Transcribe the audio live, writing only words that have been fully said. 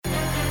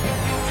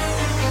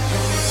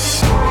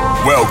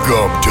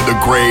Welcome to the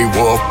Grey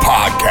Wolf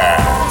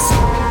Podcast.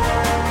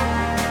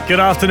 Good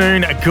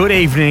afternoon, good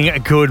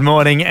evening, good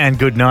morning, and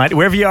good night.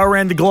 Wherever you are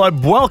around the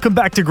globe, welcome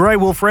back to Grey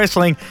Wolf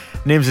Wrestling.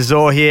 Nims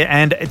Azor here,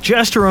 and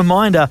just a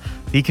reminder,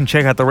 you can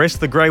check out the rest of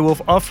the Grey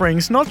Wolf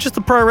offerings, not just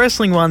the pro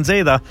wrestling ones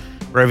either,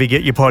 wherever you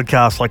get your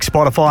podcasts like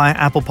Spotify,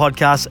 Apple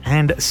Podcasts,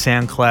 and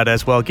SoundCloud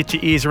as well. Get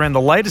your ears around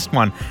the latest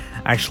one.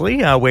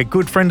 Actually, we're a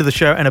good friend of the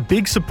show and a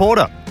big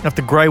supporter of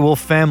the Grey Wolf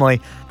family.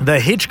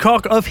 The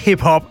Hitchcock of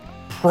hip-hop,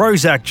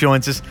 Prozac,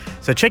 joins us,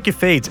 so check your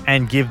feeds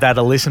and give that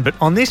a listen. But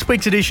on this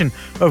week's edition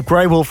of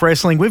Grey Wolf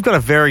Wrestling, we've got a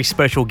very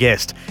special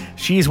guest.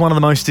 She is one of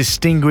the most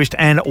distinguished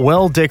and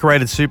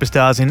well-decorated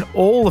superstars in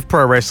all of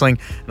pro wrestling,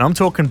 and I'm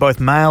talking both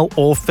male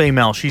or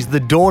female. She's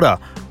the daughter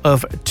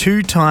of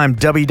two-time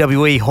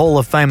WWE Hall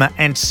of Famer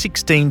and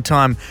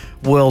 16-time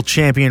world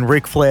champion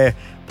Ric Flair.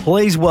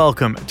 Please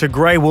welcome to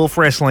Grey Wolf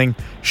Wrestling,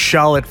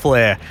 Charlotte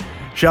Flair.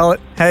 Charlotte,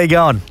 how you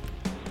going?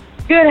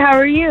 Good, how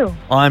are you?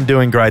 I'm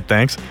doing great,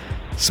 thanks.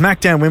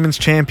 SmackDown Women's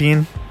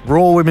Champion,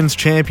 Raw Women's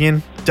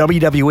Champion,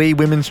 WWE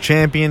Women's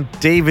Champion,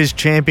 Divas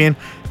Champion,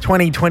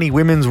 2020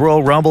 Women's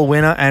Royal Rumble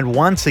winner, and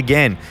once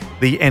again,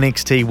 the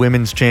NXT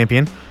Women's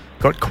Champion.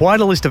 Got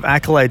quite a list of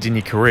accolades in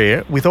your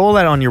career. With all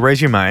that on your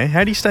resume,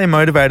 how do you stay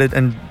motivated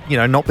and,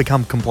 not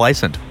become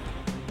complacent?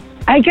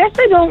 I guess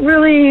I don't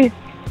really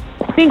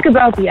think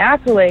about the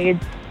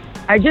accolades.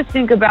 I just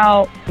think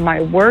about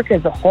my work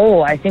as a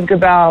whole. I think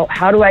about,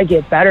 how do I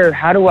get better?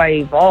 How do I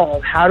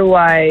evolve? How do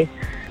I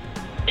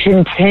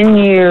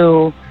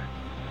continue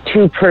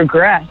to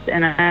progress?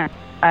 And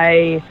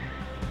I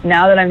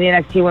now that I'm the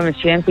NXT Women's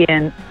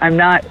Champion, I'm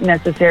not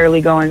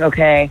necessarily going,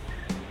 okay,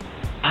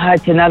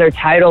 it's another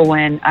title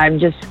win. I'm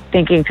just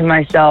thinking to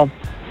myself,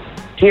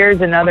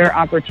 here's another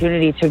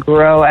opportunity to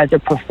grow as a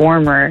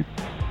performer.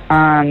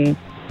 And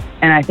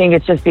I think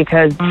it's just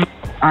because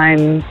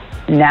I'm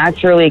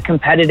naturally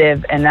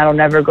competitive, and that'll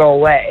never go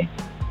away.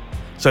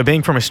 So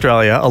being from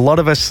Australia, a lot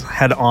of us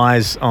had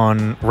eyes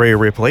on Rhea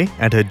Ripley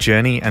and her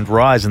journey and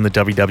rise in the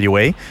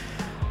WWE.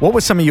 What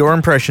were some of your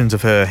impressions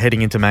of her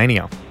heading into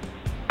Mania?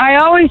 I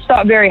always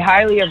thought very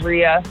highly of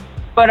Rhea,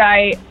 but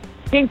I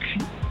think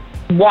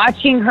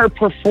watching her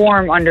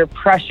perform under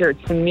pressure,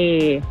 to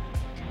me,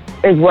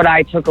 is what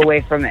I took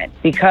away from it,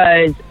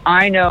 because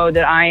I know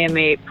that I am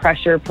a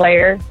pressure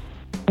player,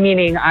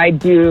 meaning I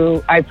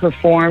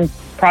perform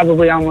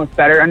probably almost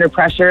better under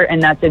pressure,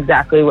 and that's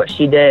exactly what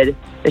she did.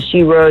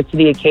 She rose to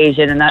the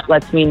occasion, and that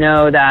lets me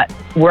know that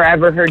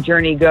wherever her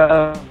journey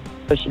goes,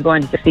 she's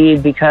going to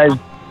succeed because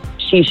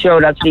she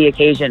showed up to the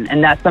occasion.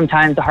 And that's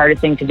sometimes the hardest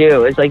thing to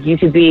do. Is like, you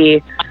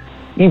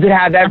could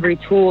have every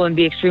tool and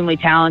be extremely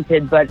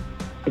talented, but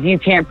if you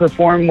can't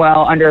perform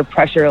well under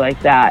pressure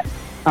like that,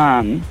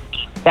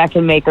 that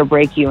can make or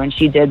break you, and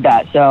she did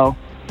that. So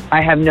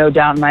I have no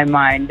doubt in my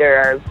mind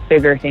there are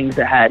bigger things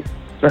ahead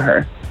for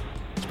her.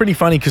 It's pretty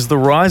funny because the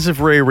rise of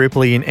Rhea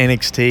Ripley in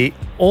NXT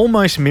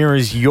almost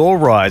mirrors your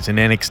rise in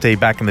NXT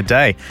back in the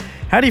day.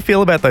 How do you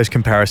feel about those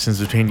comparisons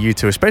between you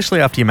two,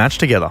 especially after you match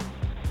together?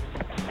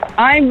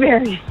 I'm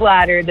very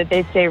flattered that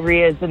they say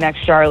Rhea is the next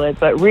Charlotte,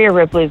 but Rhea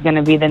Ripley is going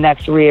to be the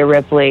next Rhea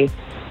Ripley,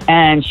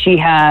 and she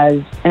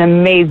has an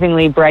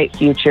amazingly bright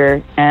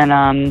future,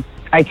 and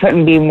I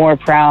couldn't be more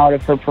proud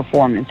of her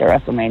performance at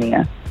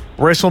WrestleMania.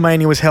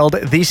 WrestleMania was held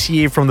this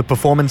year from the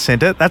Performance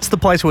Center. That's the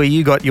place where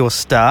you got your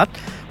start.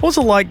 What was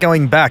it like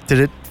going back? Did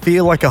it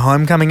feel like a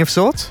homecoming of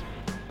sorts?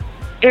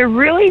 It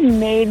really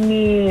made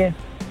me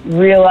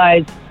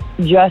realize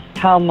just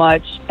how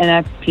much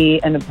NXT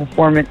and the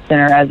Performance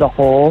Center as a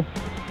whole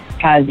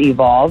has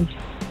evolved,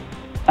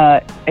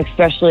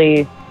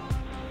 especially,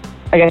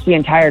 I guess, the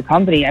entire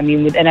company. I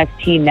mean, with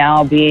NXT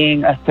now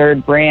being a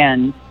third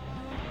brand,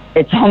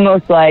 it's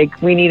almost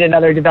like we need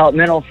another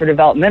developmental for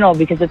developmental,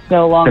 because it's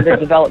no longer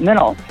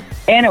developmental.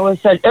 And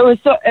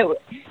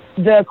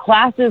the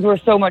classes were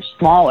so much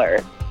smaller.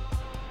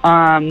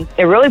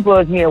 It really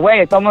blows me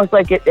away. It's almost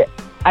like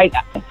I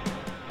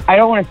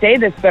don't want to say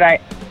this,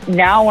 but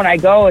now when I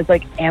go, it's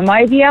like, am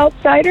I the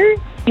outsider?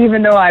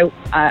 Even though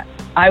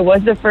I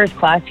was the first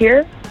class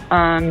here,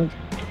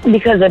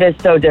 because it is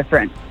so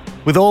different.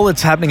 With all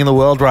that's happening in the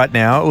world right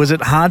now, was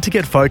it hard to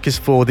get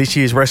focused for this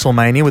year's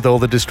WrestleMania with all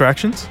the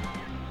distractions?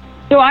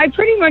 So I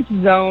pretty much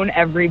zone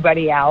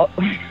everybody out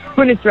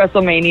when it's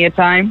WrestleMania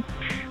time,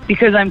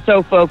 because I'm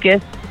so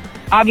focused.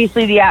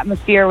 Obviously, the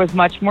atmosphere was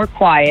much more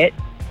quiet,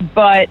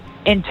 but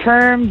in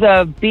terms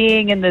of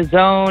being in the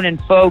zone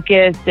and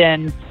focused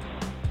and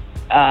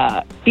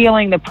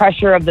feeling the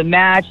pressure of the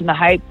match and the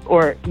hype,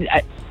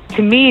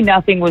 to me,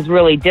 nothing was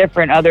really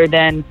different, other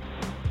than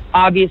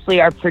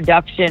obviously our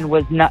production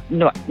was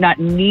not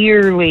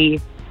nearly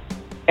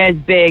as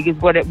big as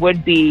what it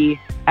would be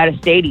at a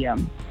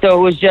stadium. So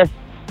it was just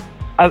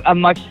a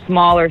much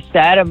smaller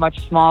set, a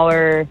much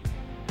smaller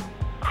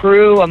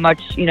crew, a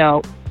much,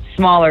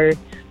 smaller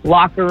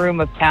locker room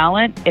of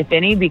talent, if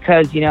any,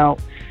 because,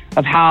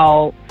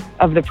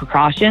 of the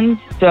precautions.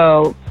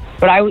 So,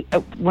 but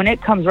when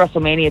it comes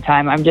WrestleMania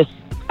time,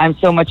 I'm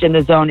so much in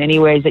the zone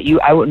anyways that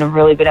I wouldn't have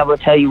really been able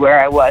to tell you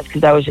where I was,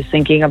 because I was just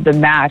thinking of the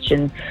match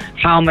and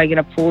how am I going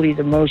to pull these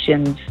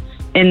emotions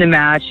in the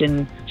match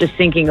and just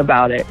thinking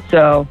about it.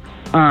 So,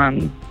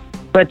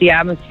 but the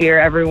atmosphere,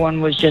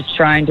 everyone was just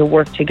trying to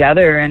work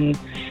together and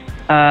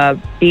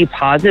be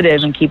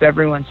positive and keep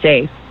everyone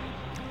safe.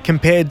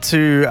 Compared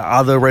to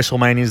other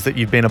WrestleManias that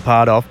you've been a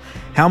part of,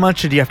 how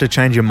much did you have to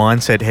change your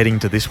mindset heading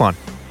to this one?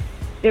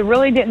 It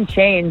really didn't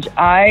change.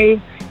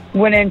 I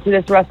went into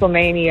this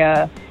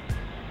WrestleMania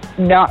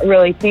not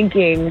really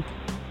thinking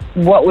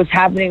what was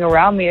happening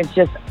around me. It's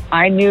just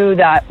I knew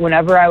that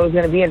whenever I was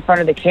going to be in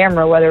front of the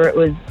camera, whether it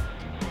was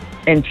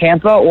in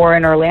Tampa or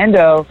in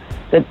Orlando,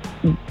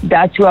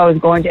 that's who I was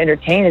going to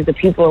entertain, is the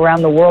people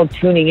around the world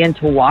tuning in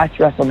to watch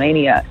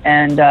WrestleMania.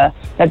 And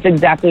that's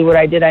exactly what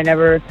I did. I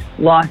never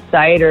lost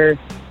sight or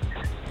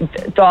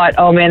thought,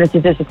 oh man, this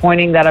is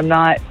disappointing that I'm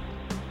not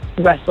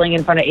wrestling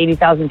in front of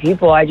 80,000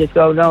 people. I just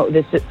go, no,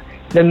 this is,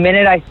 the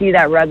minute I see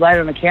that red light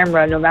on the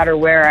camera, no matter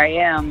where I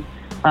am,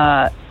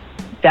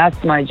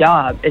 that's my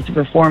job, is to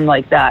perform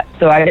like that.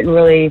 So I didn't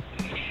really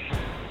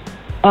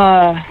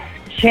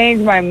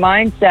change my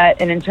mindset.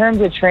 And in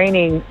terms of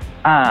training,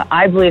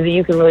 I believe that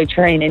you can really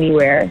train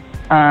anywhere.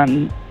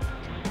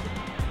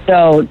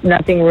 So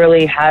nothing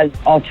really has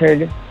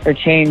altered or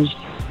changed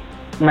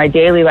my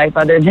daily life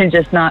other than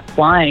just not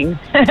flying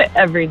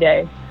every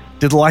day.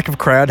 Did the lack of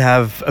crowd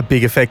have a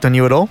big effect on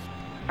you at all?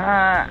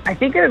 I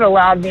think it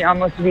allowed me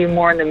almost to be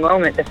more in the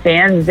moment. The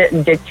fans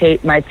didn't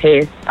dictate my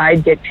pace. I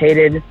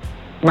dictated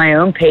my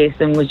own pace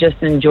and was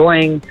just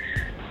enjoying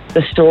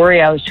the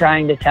story I was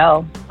trying to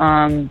tell.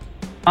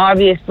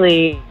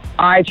 Obviously,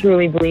 I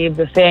truly believe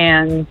the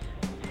fans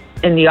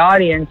and the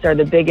audience are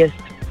the biggest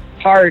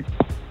part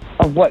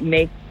of what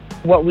makes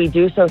what we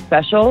do so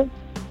special.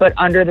 But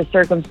under the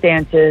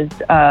circumstances,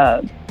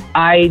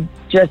 I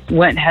just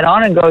went head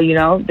on and go, you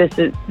know, this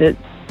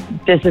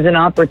is an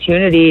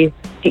opportunity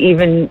to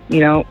even, you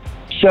know,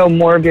 show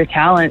more of your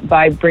talent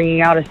by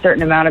bringing out a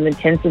certain amount of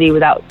intensity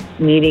without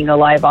needing a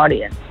live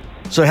audience.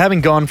 So having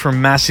gone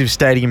from massive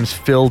stadiums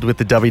filled with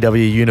the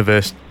WWE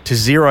Universe to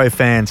 0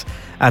 fans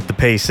at the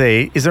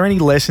PC, is there any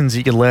lessons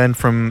you can learn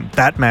from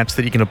that match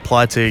that you can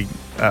apply to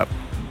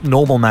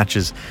normal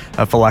matches,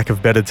 for lack of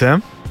a better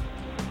term?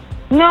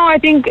 No, I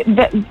think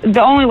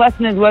the only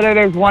lesson is whether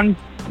there's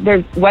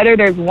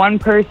one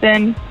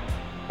person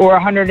or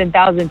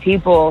 100,000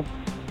 people.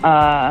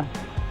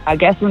 I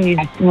guess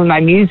when my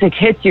music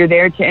hits, you're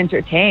there to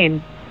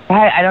entertain.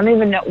 I don't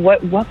even know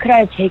what could I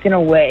have taken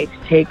away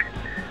to take.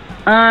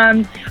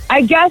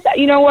 I guess,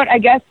 you know what? I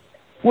guess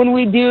when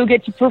we do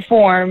get to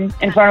perform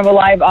in front of a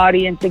live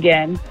audience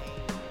again,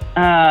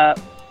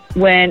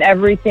 when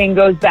everything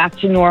goes back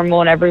to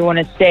normal and everyone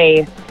is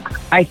safe,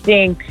 I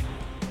think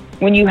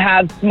when you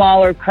have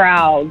smaller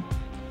crowds,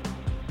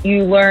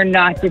 you learn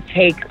not to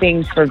take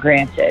things for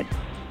granted.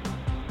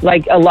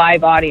 Like a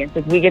live audience.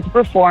 Like we get to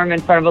perform in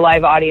front of a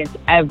live audience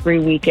every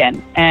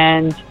weekend,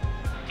 and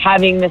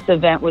having this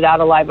event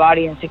without a live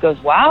audience, it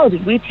goes, wow,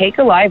 did we take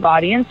a live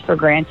audience for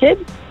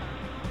granted?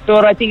 So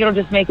I think it'll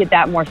just make it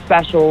that more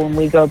special when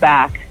we go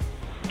back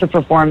to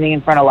performing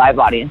in front of live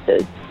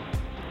audiences.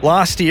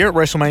 Last year at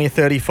WrestleMania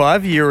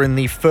 35, you were in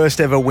the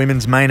first ever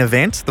women's main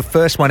event, the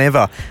first one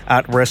ever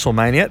at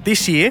WrestleMania.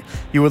 This year,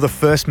 you were the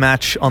first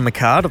match on the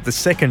card of the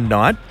second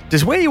night.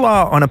 Does where you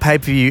are on a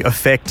pay-per-view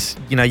affect,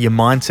 you know, your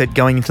mindset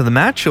going into the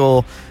match,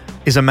 or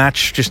is a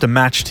match just a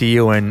match to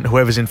you and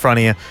whoever's in front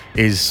of you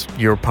is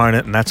your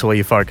opponent and that's all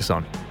you focus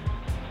on?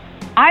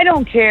 I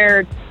don't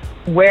care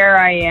where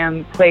I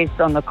am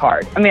placed on the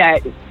card. I mean,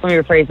 let me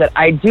rephrase that.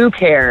 I do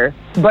care,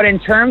 but in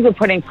terms of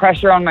putting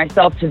pressure on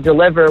myself to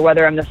deliver,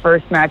 whether I'm the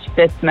first match,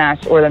 fifth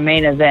match, or the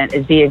main event,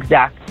 is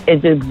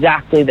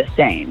exactly the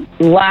same.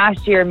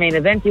 Last year, main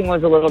eventing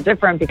was a little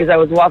different because I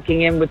was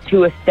walking in with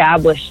 2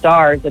 established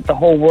stars that the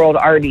whole world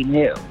already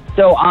knew.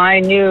 So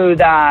I knew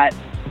that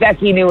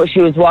Becky knew what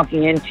she was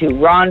walking into.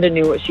 Ronda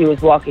knew what she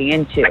was walking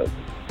into.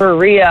 For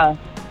Rhea,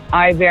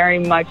 I very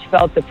much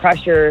felt the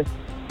pressure.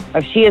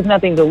 If she has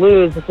nothing to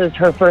lose, this is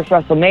her first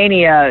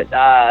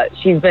WrestleMania.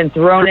 She's been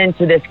thrown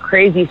into this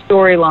crazy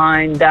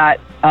storyline that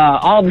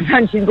all of a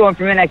sudden she's going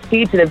from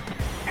NXT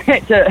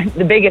to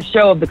the biggest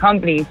show of the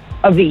company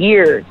of the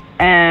year.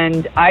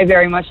 And I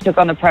very much took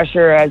on the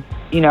pressure as,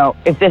 you know,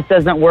 if this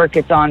doesn't work,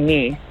 it's on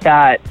me.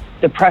 That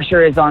the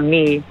pressure is on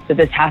me, that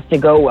this has to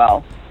go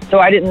well. So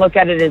I didn't look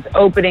at it as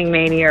opening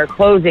Mania or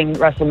closing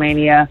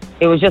WrestleMania.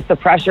 It was just the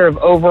pressure of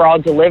overall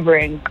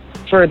delivering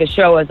for the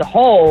show as a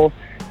whole.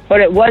 But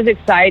it was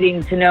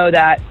exciting to know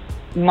that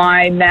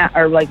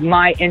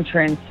my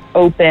entrance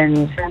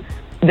opened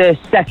the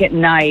second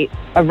night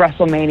of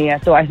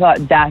WrestleMania. So I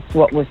thought that's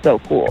what was so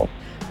cool.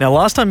 Now,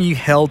 last time you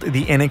held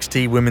the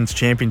NXT Women's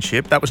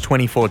Championship, that was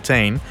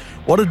 2014.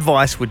 What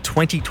advice would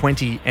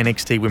 2020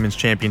 NXT Women's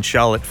Champion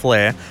Charlotte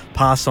Flair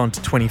pass on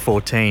to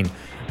 2014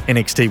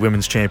 NXT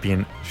Women's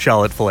Champion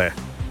Charlotte Flair?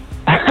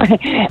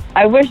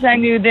 I wish I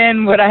knew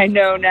then what I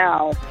know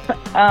now.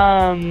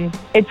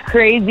 It's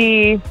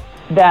crazy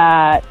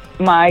that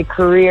my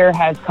career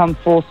has come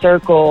full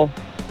circle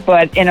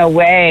But in a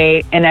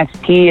way,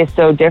 NXT is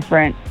so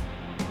different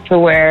to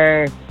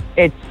where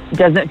it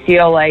doesn't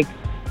feel like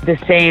the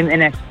same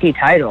NXT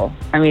title.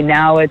 I mean,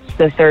 now it's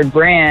the third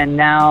brand.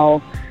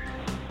 Now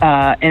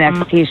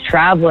NXT is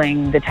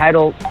traveling. The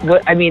title,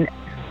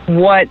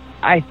 what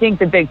I think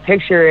the big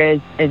picture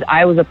is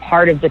I was a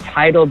part of the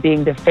title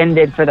being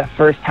defended for the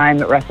first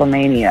time at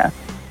WrestleMania,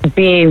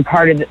 being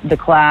part of the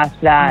class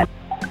that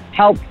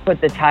helped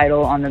put the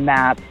title on the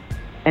map,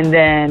 and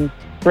then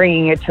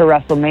bringing it to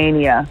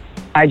WrestleMania.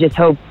 I just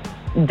hope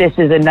this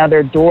is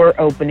another door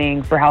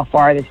opening for how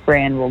far this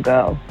brand will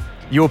go.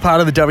 You were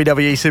part of the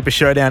WWE Super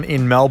Showdown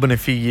in Melbourne a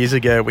few years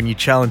ago when you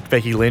challenged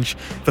Becky Lynch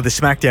for the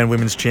SmackDown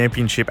Women's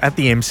Championship at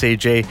the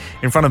MCG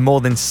in front of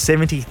more than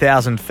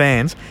 70,000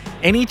 fans.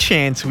 Any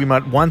chance we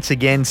might once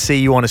again see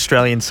you on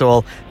Australian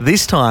soil,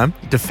 this time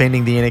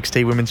defending the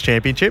NXT Women's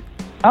Championship?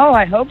 Oh,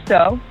 I hope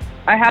so.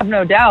 I have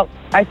no doubt.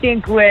 I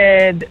think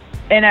with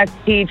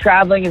NXT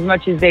traveling as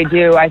much as they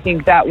do, I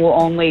think that will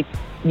only,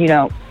 we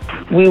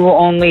will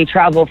only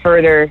travel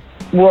further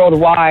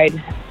worldwide,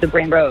 the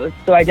brand grows.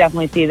 So I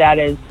definitely see that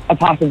as a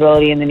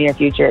possibility in the near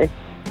future.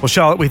 Well,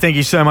 Charlotte, we thank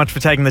you so much for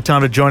taking the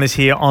time to join us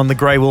here on the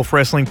Grey Wolf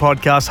Wrestling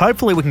Podcast.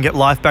 Hopefully we can get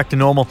life back to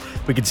normal.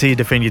 We can see you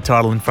defend your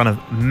title in front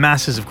of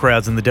masses of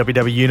crowds in the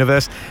WWE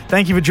Universe.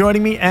 Thank you for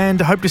joining me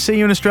and hope to see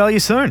you in Australia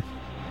soon.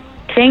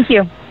 Thank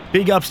you.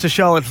 Big ups to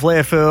Charlotte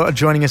Flair for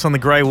joining us on the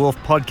Grey Wolf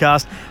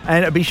Podcast.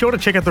 And be sure to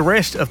check out the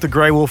rest of the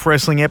Grey Wolf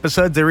Wrestling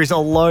episodes. There is a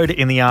load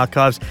in the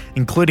archives,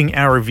 including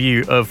our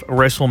review of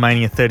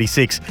WrestleMania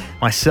 36.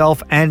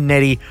 Myself and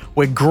Nettie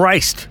were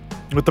graced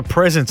with the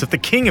presence of the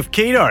King of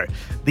Keto,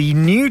 the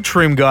new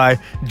trim guy,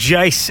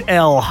 Jace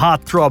L.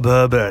 Heartthrob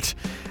Herbert.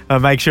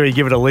 Make sure you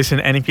give it a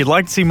listen. And if you'd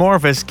like to see more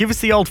of us, give us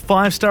the old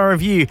 5-star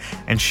review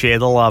and share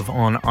the love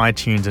on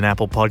iTunes and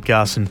Apple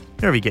Podcasts and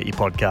wherever you get your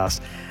podcasts.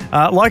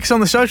 Like us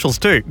on the socials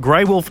too.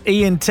 Grey Wolf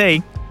ENT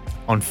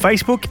on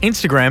Facebook,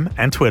 Instagram,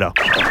 and Twitter.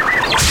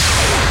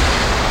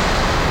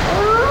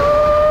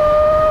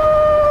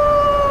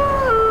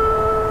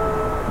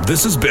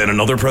 This has been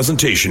another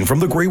presentation from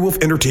the Grey Wolf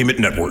Entertainment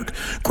Network,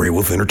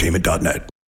 greywolfentertainment.net.